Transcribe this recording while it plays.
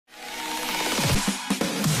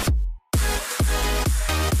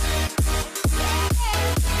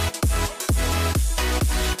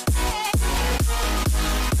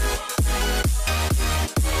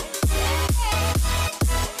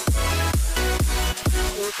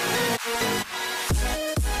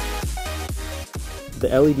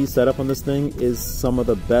The LED setup on this thing is some of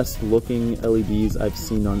the best looking LEDs I've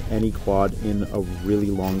seen on any quad in a really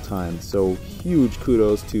long time. So huge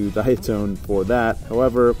kudos to Diatone for that.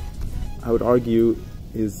 However, I would argue,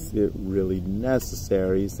 is it really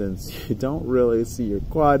necessary, since you don't really see your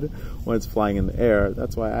quad when it's flying in the air?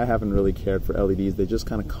 That's why I haven't really cared for LEDs. They just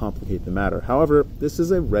kind of complicate the matter. However, this is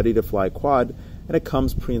a ready to fly quad, and it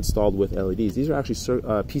comes pre-installed with LEDs. These are actually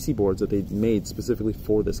PC boards that they made specifically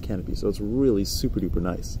for this canopy, so it's really super duper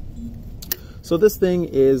nice. So this thing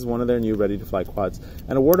is one of their new ready to fly quads.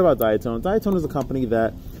 And a word about Diatone. Diatone is a company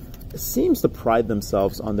that seems to pride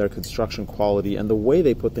themselves on their construction quality and the way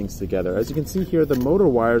they put things together. As you can see here, the motor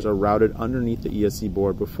wires are routed underneath the ESC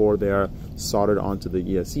board before they are soldered onto the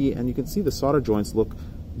ESC, and you can see the solder joints look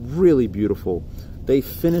really beautiful. They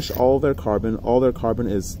finish all their carbon. All their carbon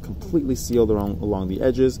is completely sealed along the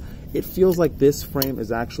edges. It feels like this frame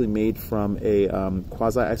is actually made from a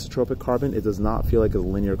quasi-isotropic carbon. It does not feel like a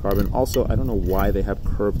linear carbon. Also, I don't know why they have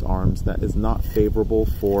curved arms. That is not favorable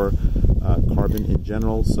for carbon in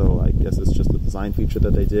general, so I guess it's just a design feature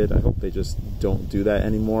that they did. I hope they just don't do that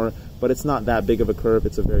anymore. But it's not that big of a curve.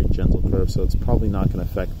 It's a very gentle curve, so it's probably not going to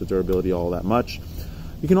affect the durability all that much.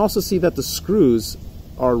 You can also see that the screws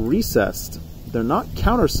are recessed. They're not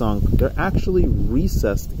countersunk, they're actually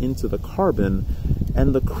recessed into the carbon,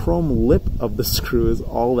 and the chrome lip of the screw is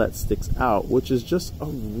all that sticks out, which is just a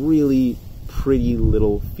really pretty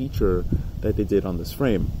little feature that they did on this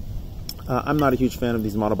frame. I'm not a huge fan of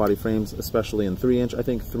these monobody frames, especially in 3-inch. I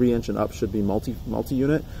think 3-inch and up should be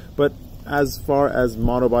multi-unit, but as far as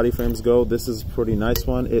monobody frames go, this is a pretty nice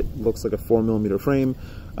one. It looks like a 4mm frame.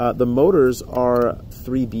 The motors are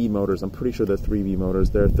 3B motors. I'm pretty sure they're 3B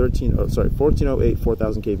motors. They're 1408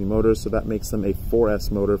 4000 kV motors, so that makes them a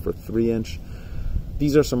 4S motor for 3-inch.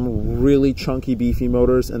 These are some really chunky, beefy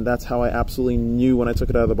motors, and that's how I absolutely knew when I took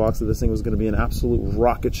it out of the box that this thing was going to be an absolute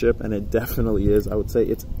rocket ship, and it definitely is. I would say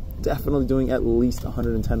it's definitely doing at least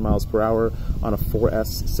 110 miles per hour on a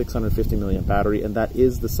 4S 650 milliamp battery, and that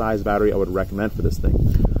is the size battery I would recommend for this thing.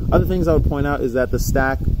 Other things I would point out is that the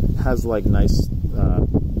stack has like nice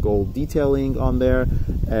gold detailing on there.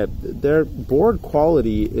 Their board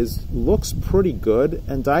quality looks pretty good,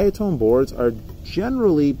 and Diatone boards are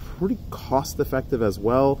generally pretty cost effective as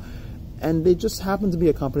well, and they just happen to be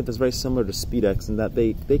a company that's very similar to SpeedX in that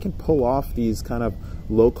they can pull off these kind of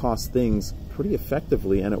low cost things pretty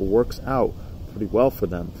effectively, and it works out pretty well for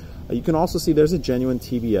them. You can also see there's a genuine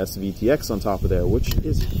TBS VTX on top of there, which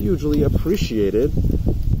is hugely appreciated.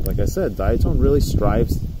 Like I said, Diatone really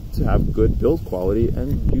strives to have good build quality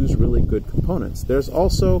and use really good components. There's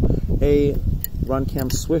also a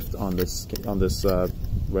RunCam Swift on this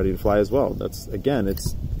ready to fly as well. That's, again,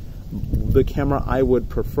 it's the camera I would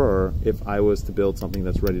prefer if I was to build something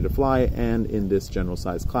that's ready to fly and in this general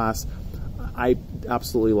size class. I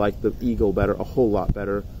absolutely like the Eagle better, a whole lot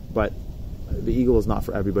better, but the Eagle is not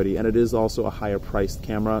for everybody, and it is also a higher priced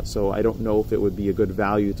camera, so I don't know if it would be a good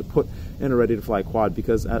value to put in a ready to fly quad,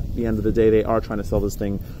 because at the end of the day they are trying to sell this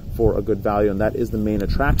thing for a good value, and that is the main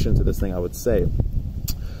attraction to this thing, I would say.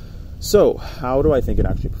 So how do I think it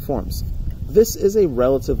actually performs? This is a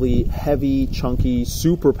relatively heavy, chunky,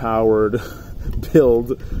 super powered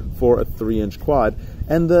build for a 3-inch quad,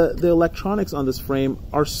 and the electronics on this frame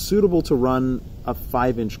are suitable to run a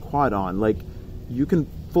 5-inch quad on. Like, you can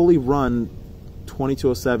fully run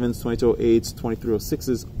 2207s, 2208s,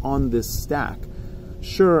 2306s on this stack.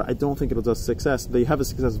 Sure, I don't think it'll do 6S. They have a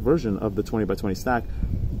 6S version of the 20x20 stack,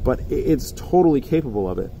 but it's totally capable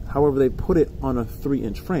of it. However, they put it on a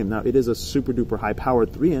 3-inch frame. Now, it is a super duper high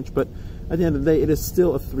powered 3-inch, but at the end of the day, it is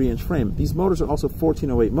still a 3-inch frame. These motors are also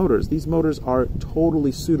 1408 motors. These motors are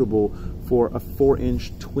totally suitable for a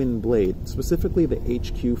 4-inch twin blade, specifically the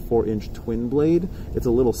HQ 4-inch twin blade. It's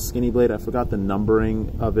a little skinny blade. I forgot the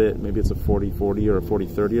numbering of it. Maybe it's a 4040 or a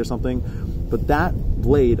 4030 or something. But that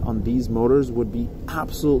blade on these motors would be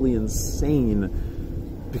absolutely insane,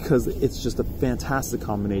 because it's just a fantastic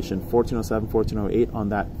combination. 1407, 1408 on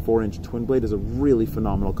that 4-inch twin blade is a really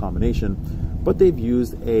phenomenal combination. But they've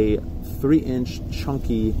used a 3-inch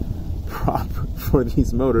chunky prop for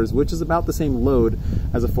these motors, which is about the same load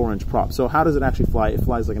as a 4-inch prop. So how does it actually fly? It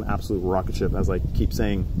flies like an absolute rocket ship, as I keep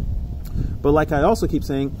saying. But like I also keep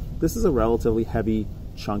saying, this is a relatively heavy,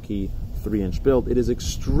 chunky 3-inch build. It is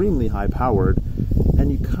extremely high powered,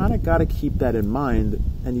 and you kind of got to keep that in mind,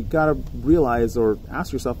 and you got to realize or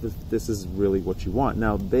ask yourself if this is really what you want.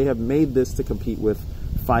 Now, they have made this to compete with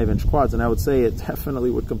 5-inch quads, and I would say it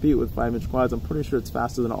definitely would compete with 5-inch quads. I'm pretty sure it's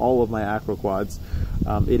faster than all of my acro quads.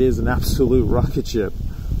 It is an absolute rocket ship.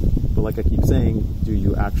 But like I keep saying, do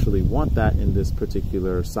you actually want that in this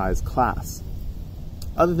particular size class?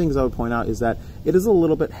 Other things I would point out is that it is a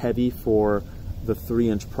little bit heavy for the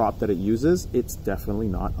 3-inch prop that it uses. It's definitely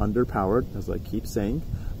not underpowered, as I keep saying,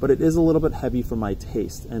 but it is a little bit heavy for my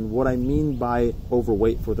taste. And what I mean by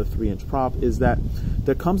overweight for the 3-inch prop is that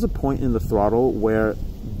there comes a point in the throttle where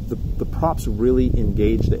the props really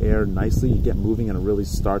engage the air nicely. You get moving and it really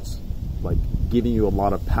starts like giving you a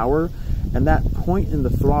lot of power. And that point in the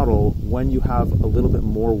throttle, when you have a little bit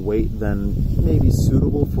more weight than maybe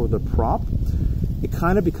suitable for the prop, it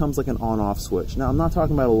kind of becomes like an on-off switch. Now, I'm not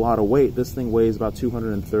talking about a lot of weight. This thing weighs about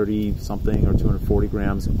 230 something or 240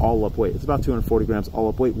 grams all up weight. It's about 240 grams all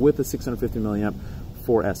up weight with a 650 milliamp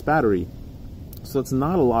 4S battery. So it's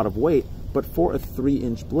not a lot of weight, but for a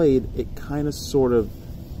 3-inch blade, it kind of sort of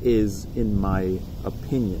is, in my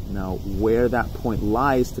opinion. Now, where that point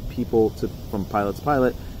lies to people, from pilot to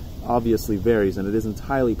pilot, obviously varies, and it is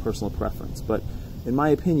entirely personal preference. But in my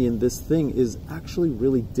opinion, this thing is actually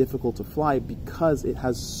really difficult to fly because it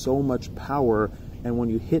has so much power, and when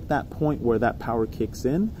you hit that point where that power kicks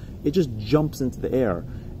in, it just jumps into the air.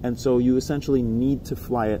 And so you essentially need to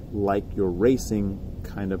fly it like you're racing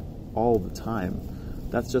kind of all the time.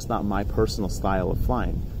 That's just not my personal style of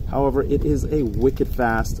flying. However, it is a wicked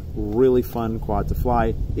fast, really fun quad to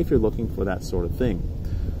fly if you're looking for that sort of thing.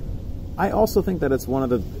 I also think that it's one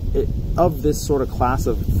of this sort of class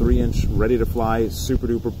of 3-inch ready to fly, super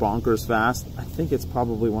duper bonkers fast, I think it's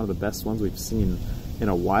probably one of the best ones we've seen in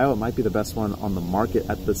a while. It might be the best one on the market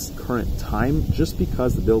at this current time, just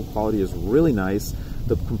because the build quality is really nice.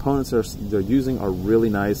 The components they're using are really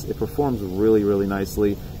nice. It performs really, really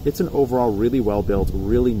nicely. It's an overall really well built,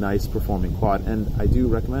 really nice performing quad, and I do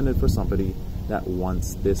recommend it for somebody that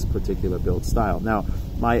wants this particular build style. Now,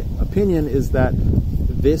 my opinion is that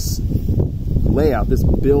this layout, this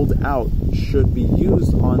build out, should be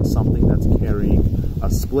used on something that's carrying a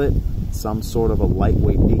split, some sort of a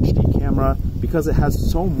lightweight HD camera, because it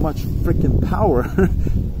has so much freaking power.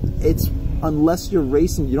 Unless you're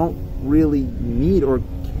racing, you don't really need or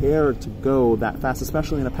care to go that fast,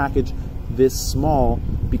 especially in a package this small,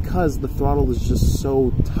 because the throttle is just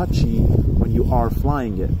so touchy when you are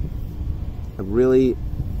flying it.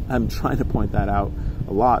 I'm trying to point that out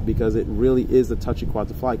a lot, because it really is a touchy quad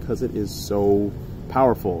to fly because it is so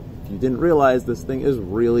powerful. If you didn't realize, this thing is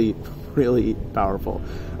really, really powerful.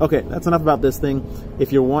 Okay, that's enough about this thing.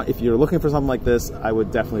 If you're looking for something like this, I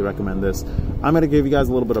would definitely recommend this. I'm going to give you guys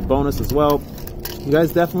a little bit of bonus as well. You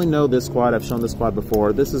guys definitely know this quad. I've shown this quad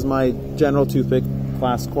before. This is my general toothpick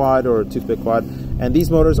class quad, or toothpick quad, and these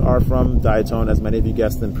motors are from Diatone, as many of you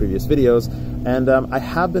guessed in previous videos. And I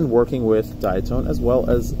have been working with Diatone as well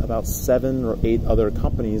as about 7 or 8 other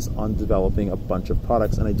companies on developing a bunch of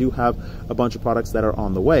products, and I do have a bunch of products that are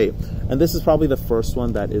on the way. And this is probably the first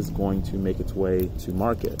one that is going to make its way to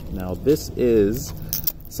market. Now, this is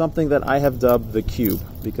something that I have dubbed the Cube,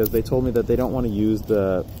 because they told me that they don't want to use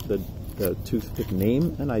the toothpick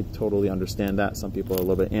name, and I totally understand that. Some people are a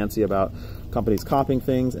little bit antsy about companies copying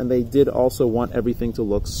things, and they did also want everything to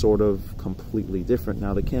look sort of completely different.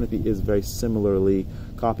 Now, the canopy is very similarly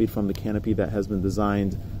copied from the canopy that has been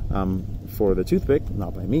designed for the toothpick,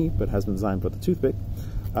 not by me, but has been designed for the toothpick.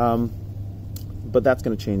 But that's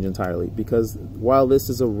going to change entirely, because while this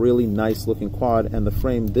is a really nice looking quad, and the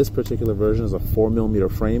frame, this particular version is a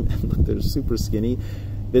 4mm frame, and look, they're super skinny.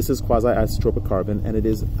 This is quasi-isotropic carbon, and it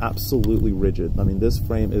is absolutely rigid. I mean, this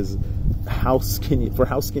frame is how skinny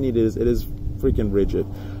it is freaking rigid.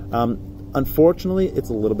 Unfortunately, it's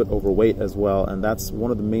a little bit overweight as well, and that's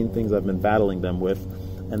one of the main things I've been battling them with.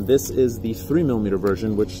 And this is the 3mm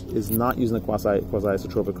version, which is not using the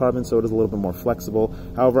quasi-isotropic carbon, so it is a little bit more flexible.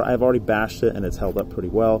 However, I've already bashed it, and it's held up pretty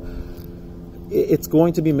well. It's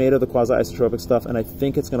going to be made of the quasi-isotropic stuff, and I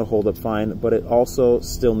think it's going to hold up fine, but it also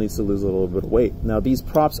still needs to lose a little bit of weight. Now, these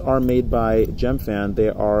props are made by Gemfan. They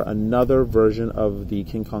are another version of the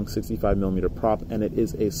King Kong 65mm prop, and it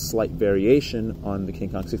is a slight variation on the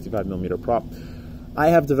King Kong 65mm prop. I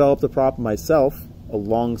have developed a prop myself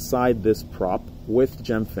alongside this prop with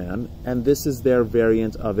Gemfan, and this is their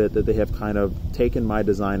variant of it that they have kind of taken my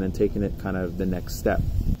design and taken it kind of the next step.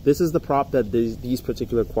 This is the prop that these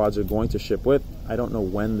particular quads are going to ship with. I don't know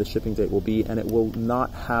when the shipping date will be, and it will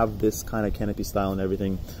not have this kind of canopy style and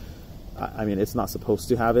everything. I mean, it's not supposed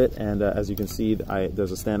to have it, and as you can see,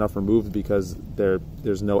 there's a standoff removed because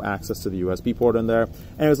there's no access to the USB port in there.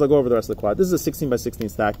 Anyways, I'll go over the rest of the quad. This is a 16x16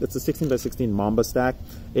 stack. It's a 16x16 Mamba stack.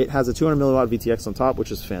 It has a 200mW VTX on top,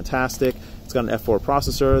 which is fantastic. It's got an F4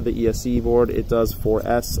 processor, the ESC board. It does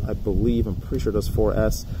 4S, I believe. I'm pretty sure it does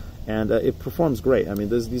 4S. and it performs great. I mean,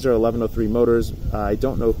 these are 1103 motors. I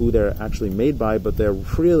don't know who they're actually made by, but they're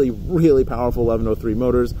really, really powerful 1103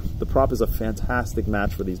 motors. The prop is a fantastic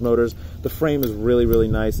match for these motors. The frame is really, really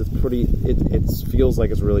nice. It's pretty, it feels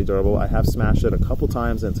like it's really durable. I have smashed it a couple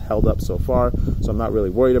times and it's held up so far, so I'm not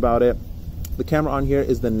really worried about it. The camera on here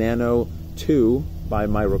is the Nano 2 by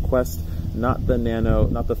my request, not the Nano,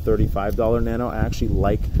 not the $35 Nano. I actually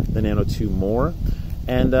like the Nano 2 more.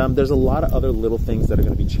 And there's a lot of other little things that are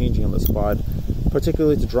going to be changing on this quad,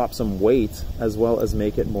 particularly to drop some weight, as well as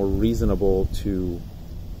make it more reasonable to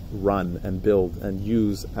run and build and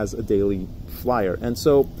use as a daily flyer. And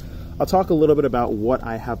so I'll talk a little bit about what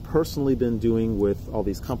I have personally been doing with all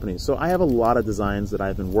these companies. So I have a lot of designs that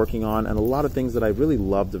I've been working on and a lot of things that I really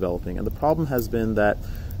love developing. And the problem has been that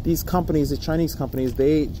these companies, the Chinese companies,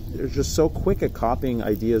 they're just so quick at copying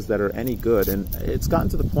ideas that are any good. And it's gotten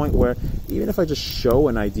to the point where even if I just show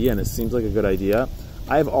an idea and it seems like a good idea,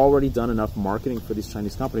 I've already done enough marketing for these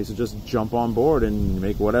Chinese companies to just jump on board and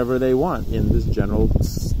make whatever they want in this general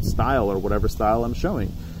style or whatever style I'm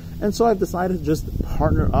showing. And so I've decided to just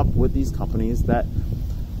partner up with these companies that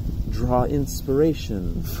draw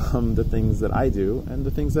inspiration from the things that I do and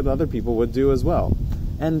the things that other people would do as well.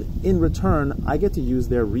 And in return, I get to use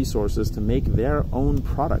their resources to make their own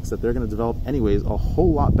products that they're going to develop anyways a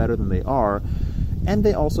whole lot better than they are. And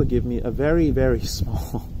they also give me a very, very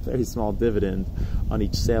small dividend on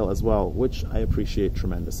each sale as well, which I appreciate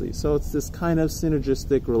tremendously. So it's this kind of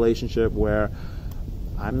synergistic relationship where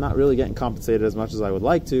I'm not really getting compensated as much as I would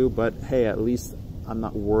like to, but hey, at least I'm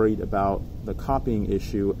not worried about the copying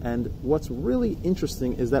issue. And what's really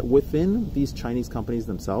interesting is that within these Chinese companies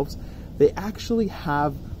themselves, they actually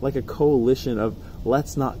have like a coalition of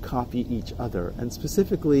let's not copy each other. And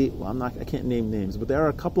specifically, well, I can't name names, but there are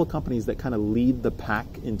a couple of companies that kind of lead the pack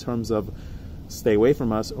in terms of stay away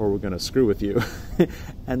from us or we're going to screw with you.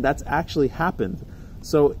 And that's actually happened.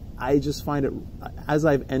 So I just find it, as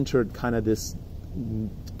I've entered kind of this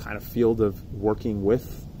kind of field of working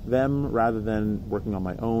with them rather than working on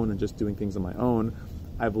my own and just doing things on my own,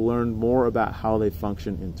 I've learned more about how they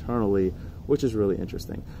function internally, which is really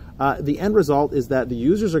interesting. The end result is that the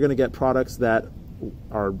users are going to get products that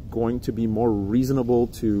are going to be more reasonable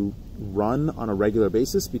to run on a regular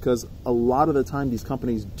basis, because a lot of the time these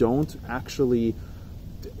companies don't actually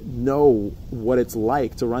know what it's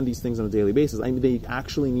like to run these things on a daily basis. I mean, they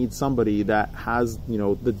actually need somebody that has, you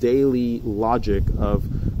know, the daily logic of,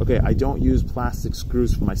 okay, I don't use plastic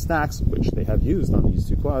screws for my stacks, which they have used on these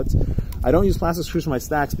two quads. I don't use plastic screws for my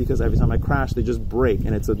stacks because every time I crash, they just break,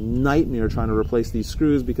 and it's a nightmare trying to replace these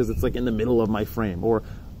screws because it's like in the middle of my frame. Or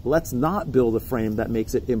let's not build a frame that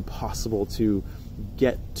makes it impossible to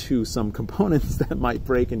get to some components that might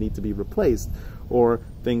break and need to be replaced. Or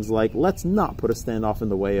things like, let's not put a standoff in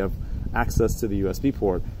the way of access to the USB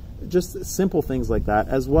port. Just simple things like that,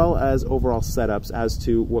 as well as overall setups as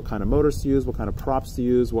to what kind of motors to use, what kind of props to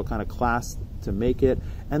use, what kind of class to make it,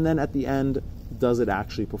 and then at the end, does it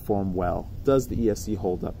actually perform well? Does the ESC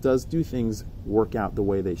hold up? Does things work out the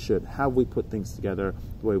way they should? Have we put things together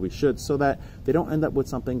the way we should so that they don't end up with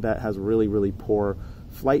something that has really, really poor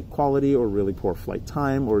flight quality or really poor flight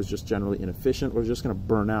time or is just generally inefficient or is just going to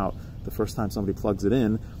burn out the first time somebody plugs it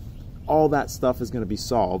in? All that stuff is going to be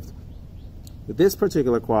solved. But this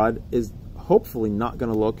particular quad is hopefully not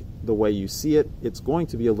going to look the way you see it. It's going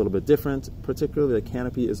to be a little bit different. Particularly the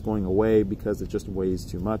canopy is going away because it just weighs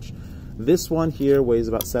too much. This one here weighs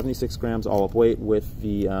about 76 grams all up weight with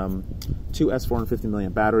the 2S450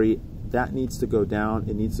 milliamp battery. That needs to go down.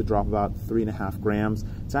 It needs to drop about 3.5 grams.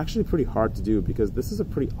 It's actually pretty hard to do because this is a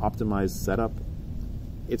pretty optimized setup.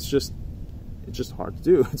 It's just hard to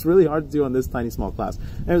do. It's really hard to do on this tiny small class.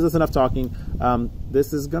 Anyways, that's enough talking.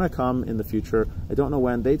 This is going to come in the future. I don't know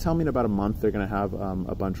when. They tell me in about a month they're going to have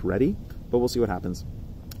a bunch ready, but we'll see what happens.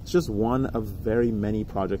 It's just one of very many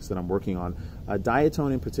projects that I'm working on.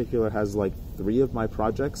 Diatone in particular has like 3 of my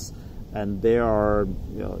projects, and they are,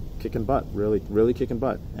 you know, kicking butt, really kicking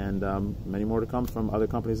butt, and many more to come from other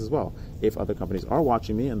companies as well. If other companies are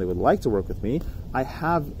watching me and they would like to work with me, I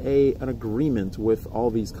have an agreement with all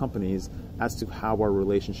these companies as to how our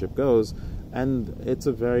relationship goes, and it's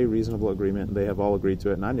a very reasonable agreement. They have all agreed to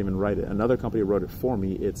it, and I didn't even write it. Another company wrote it for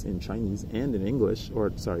me. It's in Chinese and in English,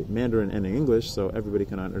 or sorry, Mandarin and in English, so everybody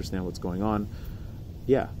can understand what's going on.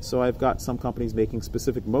 Yeah, so I've got some companies making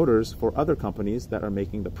specific motors for other companies that are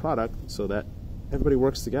making the product so that everybody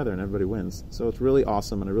works together and everybody wins. So it's really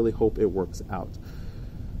awesome, and I really hope it works out.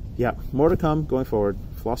 Yeah, more to come going forward.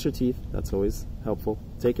 Floss your teeth. That's always helpful.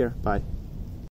 Take care. Bye.